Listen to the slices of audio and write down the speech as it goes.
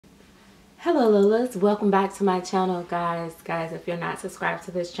Hello Lolas, welcome back to my channel. Guys, if you're not subscribed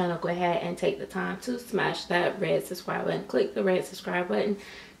to this channel, go ahead and take the time to smash that red subscribe button. Click the red subscribe button,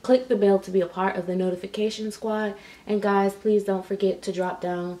 click the bell to be a part of the notification squad. And guys, please don't forget to drop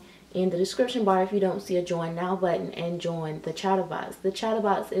down in the description bar if you don't see a join now button and join the Chatterbox. The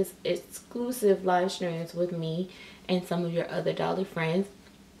Chatterbox is exclusive live streams with me and some of your other dolly friends,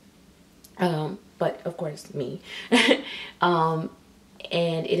 but of course me.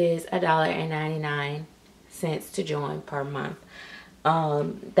 And it is $1.99 to join per month.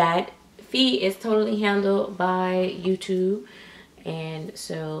 That fee is totally handled by YouTube, and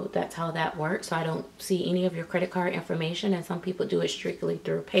so that's how that works. So I don't see any of your credit card information, and some people do it strictly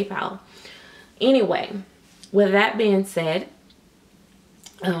through PayPal. Anyway, with that being said,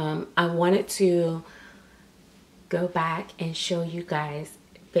 I wanted to go back and show you guys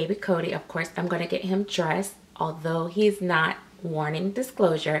baby Kodi. Of course, I'm going to get him dressed, although he's not, warning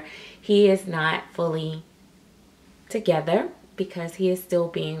disclosure, he is not fully together because he is still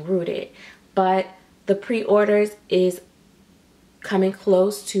being rooted, but the pre-orders is coming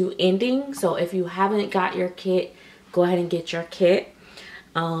close to ending. So if you haven't got your kit, go ahead and get your kit.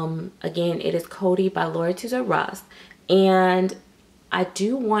 Again, it is Kodi by Tuzio. And I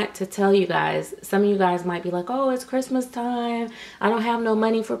do want to tell you guys, some of you guys might be like, oh, it's Christmas time, I don't have no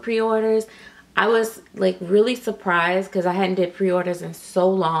money for pre-orders. I was like really surprised because I hadn't did pre-orders in so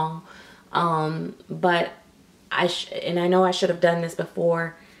long, but I know I should have done this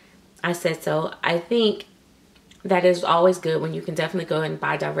before I said so. I think that is always good when you can definitely go and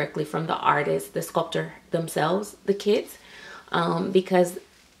buy directly from the artist, the sculptor themselves, the kits, because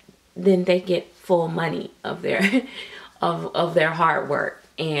then they get full money of their of their hard work.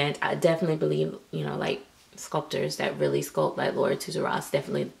 And I definitely believe, you know, like sculptors that really sculpt like Tuzio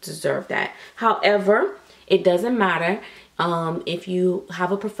definitely deserve that. However, it doesn't matter. If you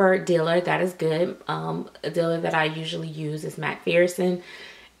have a preferred dealer, that is good. A dealer that I usually use is McPherson,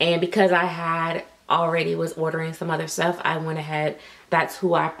 and because I had already was ordering some other stuff, I went ahead, that's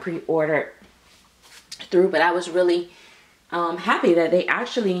who I pre-ordered through. But I was really happy that they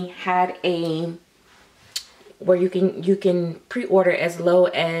actually had a where you can pre-order as low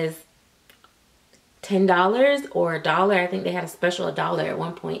as $10 or $1. I think they had a special $1 at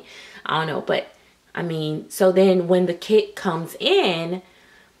one point. I don't know, but I mean, so then when the kit comes in,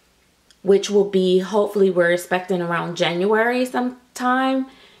 which will be, hopefully we're expecting around January sometime,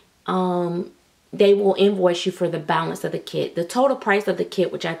 they will invoice you for the balance of the kit. The total price of the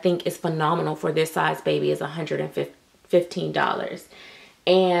kit, which I think is phenomenal for this size baby, is $115.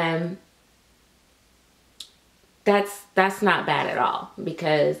 And that's not bad at all,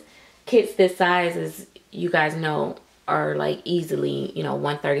 because kits this size, as you guys know, are like easily, you know,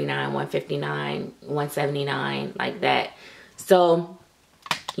 $139, $159, $179, like that. So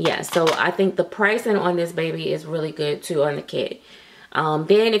yeah, so I think the pricing on this baby is really good too on the kit.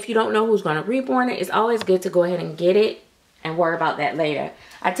 Then if you don't know who's going to reborn it, it's always good to go ahead and get it and worry about that later.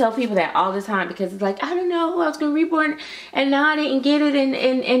 I tell people that all the time because it's like, I don't know who I was going to reborn, and now I didn't get it,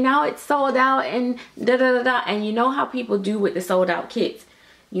 and now it's sold out, and da da da da. And you know how people do with the sold out kits.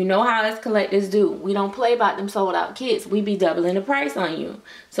 You know how us collectors do. We don't play about them sold out kits. We be doubling the price on you.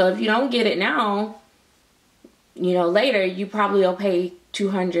 So if you don't get it now, you know, later you probably will pay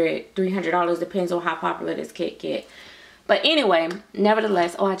 $200, $300, depends on how popular this kit get. But anyway,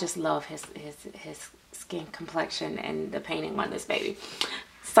 nevertheless, oh, I just love his skin complexion and the painting on this baby.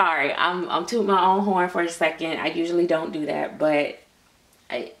 Sorry, I'm tooting my own horn for a second. I usually don't do that, but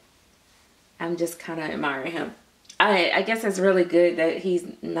I'm just kind of admiring him. I guess it's really good that he's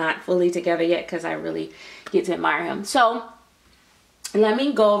not fully together yet, because I really get to admire him. So let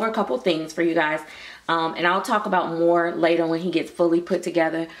me go over a couple things for you guys, and I'll talk about more later when he gets fully put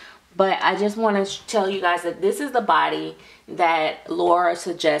together. But I just want to tell you guys that this is the body that Laura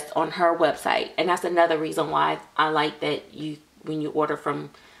suggests on her website, and that's another reason why I like that when you order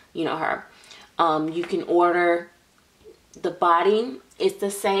from, you know, her, you can order the body. It's the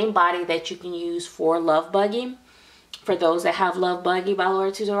same body that you can use for Love Buggy. For those that have Love Buggy by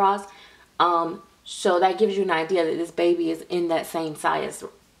Tuzio. So that gives you an idea that this baby is in that same size.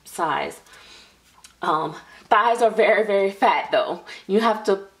 Thighs are very, very fat though. You have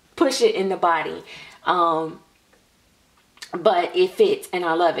to push it in the body. But it fits, and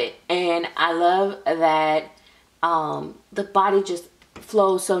I love it. And I love that the body just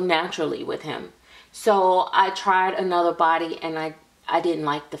flows so naturally with him. So I tried another body, and I didn't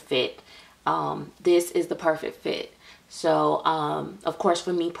like the fit. This is the perfect fit. So, of course,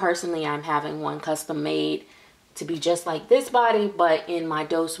 for me personally, I'm having one custom made to be just like this body, but in my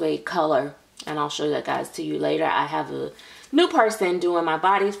doe suede color. And I'll show that guys to you later. I have a new person doing my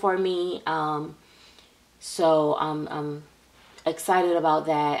bodies for me. So I'm excited about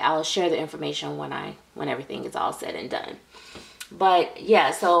that. I'll share the information when everything is all said and done. But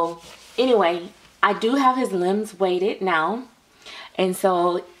yeah, so anyway, I do have his limbs weighted now. And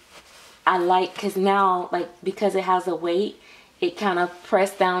so I like, because now, like, because it has a weight, it kind of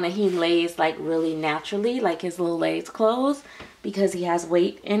pressed down and he lays like really naturally, like his little legs closed because he has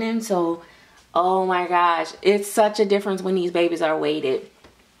weight in him. So, oh my gosh, it's such a difference when these babies are weighted.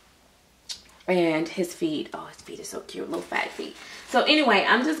 And his feet, oh, his feet are so cute, little fat feet. So anyway,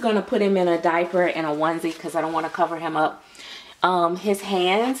 I'm just going to put him in a diaper and a onesie because I don't want to cover him up. His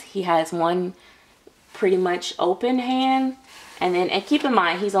hands, he has one pretty much open hand. And keep in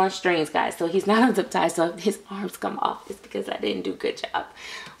mind, he's on strings, guys. So he's not on zip ties. So if his arms come off, it's because I didn't do a good job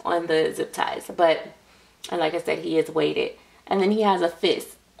on the zip ties. But, and like I said, he is weighted. And then he has a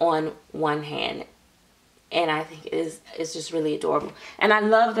fist on one hand. And I think it's just really adorable. And I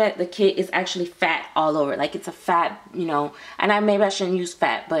love that the kid is actually fat all over. Like, it's a fat, you know. And maybe I shouldn't use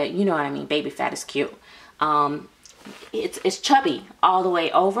fat, but you know what I mean. Baby fat is cute. It's chubby all the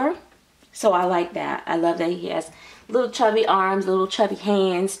way over. So I like that. I love that he has little chubby arms, little chubby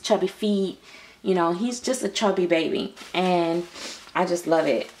hands, chubby feet. You know, he's just a chubby baby. And I just love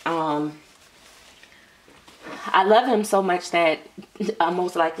it. I love him so much that I'm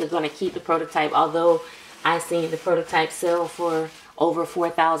most likely going to keep the prototype. Although I seen the prototype sell for over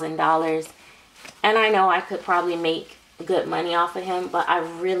 $4,000. And I know I could probably make good money off of him. But I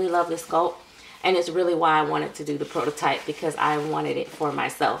really love the sculpt. And it's really why I wanted to do the prototype. Because I wanted it for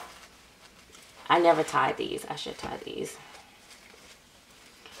myself. I never tied these. I should tie these.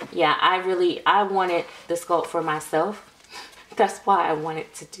 Yeah, I wanted the sculpt for myself. That's why I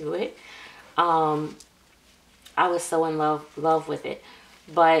wanted to do it. I was so in love with it.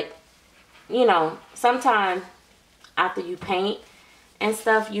 But, you know, sometimes after you paint and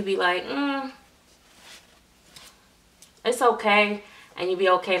stuff, you be like, it's okay. And you be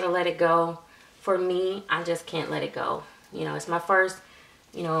okay to let it go. For me, I just can't let it go. You know, it's my first,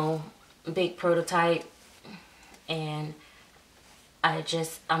 you know, big prototype, and I'm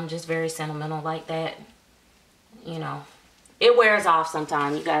just very sentimental like that. You know, it wears off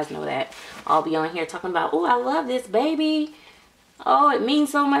sometimes. You guys know that. I'll be on here talking about, oh, I love this baby. Oh, it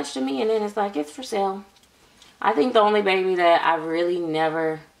means so much to me. And then it's like, it's for sale. I think the only baby that I really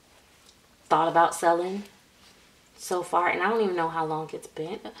never thought about selling so far, and I don't even know how long it's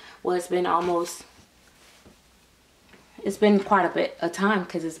been. Well, it's been quite a bit of time,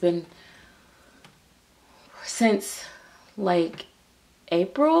 because it's been since like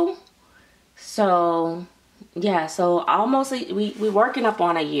April. So yeah, so almost we working up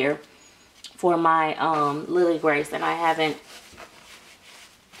on a year for my Lily Grace, and I haven't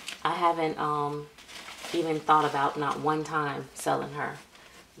even thought about not one time selling her.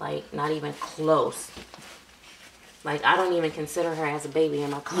 Like, not even close. Like, I don't even consider her as a baby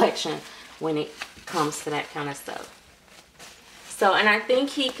in my collection when it comes to that kind of stuff. So, and I think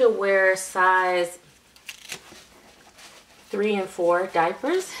he could wear size 3 and 4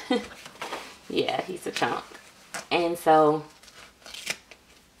 diapers. Yeah, he's a chunk. And so,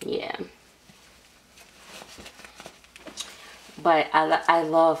 yeah. But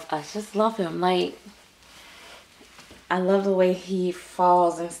I just love him. Like, I love the way he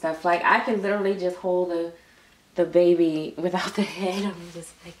falls and stuff. Like, I can literally just hold the baby without the head. I'm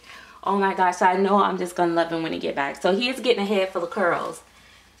just like, oh my gosh. So I know I'm just going to love him when he get back. So he is getting a head full of curls.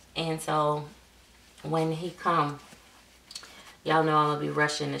 And so when he come, y'all know I'm going to be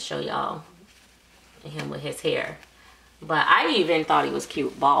rushing to show y'all him with his hair. But I even thought he was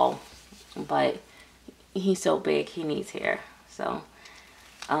cute bald. But he's so big, he needs hair. So,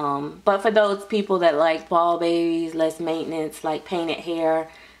 but for those people that like bald babies, less maintenance, like painted hair,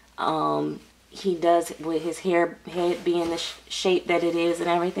 he does, with his head being the shape that it is and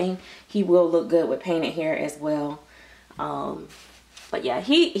everything, he will look good with painted hair as well. But yeah,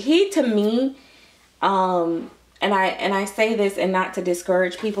 he to me, and I say this and not to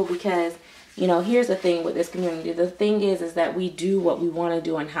discourage people, because, you know, here's the thing with this community. The thing is that we do what we want to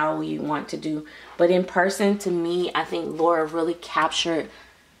do and how we want to do. But in person, to me, I think Laura really captured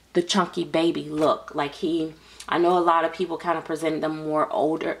the chunky baby look. Like, I know a lot of people kind of presented them more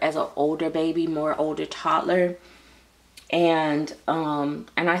older, as an older baby, more older toddler. And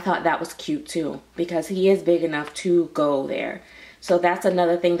I thought that was cute too, because he is big enough to go there. So that's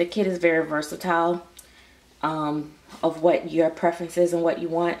another thing. The kid is very versatile. Of what your preferences and what you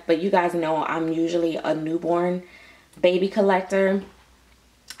want. But you guys know I'm usually a newborn baby collector.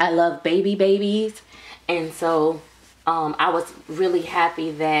 I love babies. And so I was really happy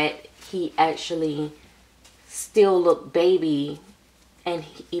that he actually still look baby, and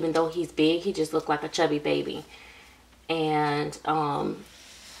even though he's big, he just looked like a chubby baby. And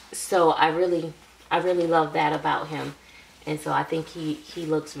so I really love that about him. And so I think he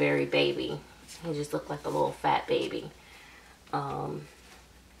looks very baby. He just looked like a little fat baby.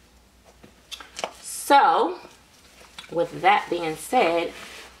 So with that being said,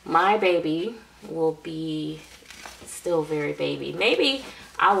 my baby will be still very baby. Maybe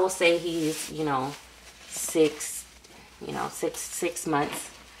I will say he's, you know, 6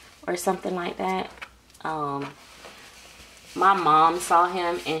 months or something like that. My mom saw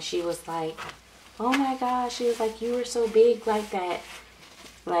him and she was like, oh my gosh, she was like, you were so big like that.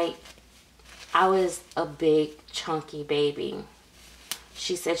 Like, I was a big chunky baby.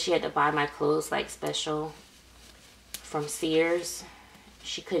 She said she had to buy my clothes like special from Sears.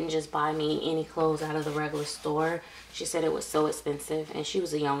 She couldn't just buy me any clothes out of the regular store. She said it was so expensive, and she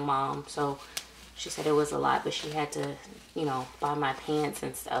was a young mom, so she said it was a lot, but she had to, you know, buy my pants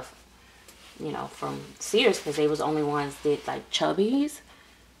and stuff, you know, from Sears, because they was the only ones that like Chubbies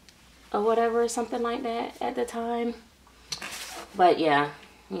or whatever, something like that at the time. But yeah,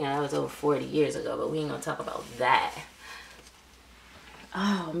 that was over 40 years ago, but we ain't gonna talk about that.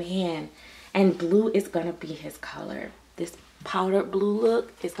 Oh man, and blue is gonna be his color. This powdered blue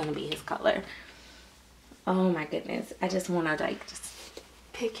look is gonna be his color. Oh my goodness, I just want to like just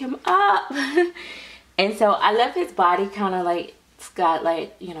pick him up. And so I left his body kind of like, it's got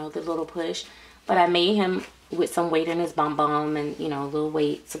like, you know, the little push, but I made him with some weight in his bum and, you know, a little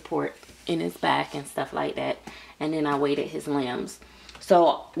weight support in his back and stuff like that. And then I weighted his limbs.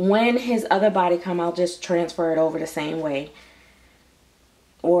 So when his other body come, I'll just transfer it over the same way.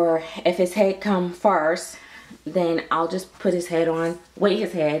 Or if his head come first, then I'll just put his head on, weight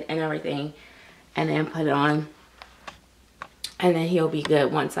his head and everything, and then put it on, and then he'll be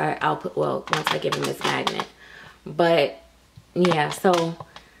good once once I give him this magnet. But yeah, so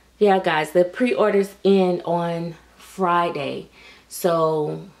yeah guys, the pre-orders end on Friday.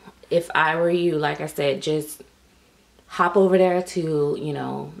 So if I were you, like I said, just hop over there to, you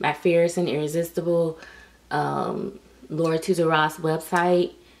know, Macpherson Irresistible, Laura Tuzio Ross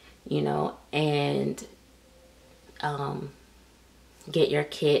website, you know, and get your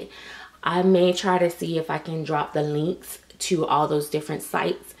kit. I may try to see if I can drop the links to all those different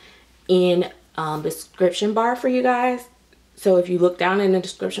sites in the description bar for you guys. So if you look down in the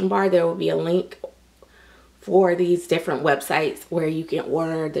description bar, there will be a link for these different websites where you can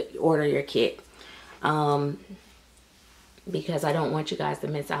order your kit. Because I don't want you guys to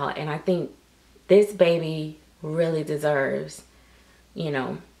miss out. And I think this baby really deserves, you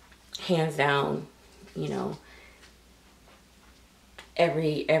know, hands down, you know,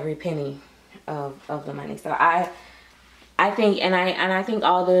 every penny of the money. So I think, and I think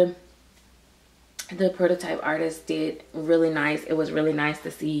all the prototype artists did really nice. It was really nice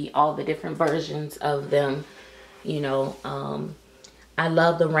to see all the different versions of them, you know. I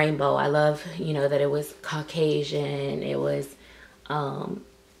love the rainbow. I love, you know, that it was Caucasian. It was,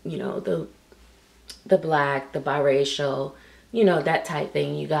 you know, the black, the biracial, you know, that type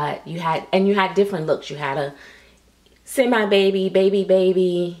thing. You had different looks. You had a semi-baby,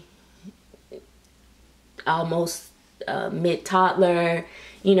 baby, almost mid-toddler.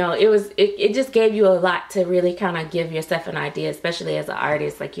 You know, it just gave you a lot to really kind of give yourself an idea, especially as an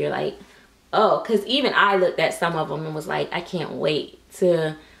artist. Like, you're like, oh, because even I looked at some of them and was like, I can't wait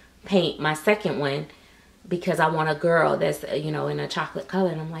to paint my second one, because I want a girl that's, you know, in a chocolate color.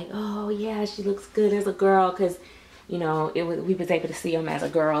 And I'm like, oh yeah, she looks good as a girl, because, you know, we was able to see them as a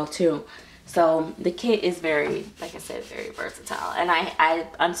girl too. So the kit is very, like I said, very versatile. And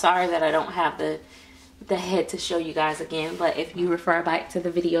I'm sorry that I don't have the head to show you guys again, but if you refer back to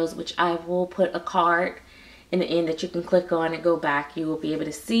the videos, which I will put a card in the end that you can click on and go back, you will be able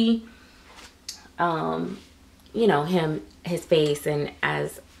to see, you know, his face, and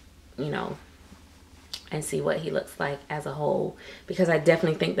as, you know, and see what he looks like as a whole. Because I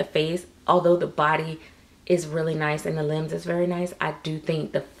definitely think the face, although the body is really nice and the limbs is very nice, I do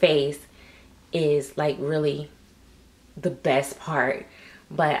think the face is like really the best part.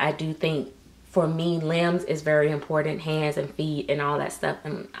 But I do think, for me, limbs is very important, hands and feet and all that stuff.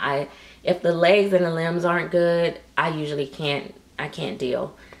 And if the legs and the limbs aren't good, I usually can't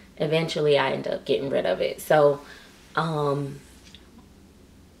deal. Eventually I end up getting rid of it. So I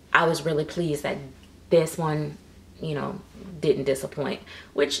was really pleased that this one, you know, didn't disappoint,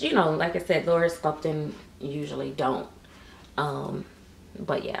 which, you know, like I said, Laura Sculpting usually don't.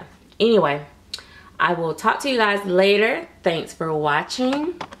 But yeah, anyway, I will talk to you guys later. Thanks for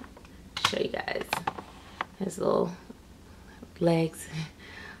watching. Show you guys his little legs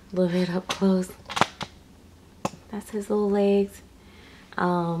a little bit up close. That's his little legs.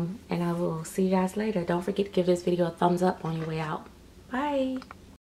 And I will see you guys later. Don't forget to give this video a thumbs up on your way out. Bye.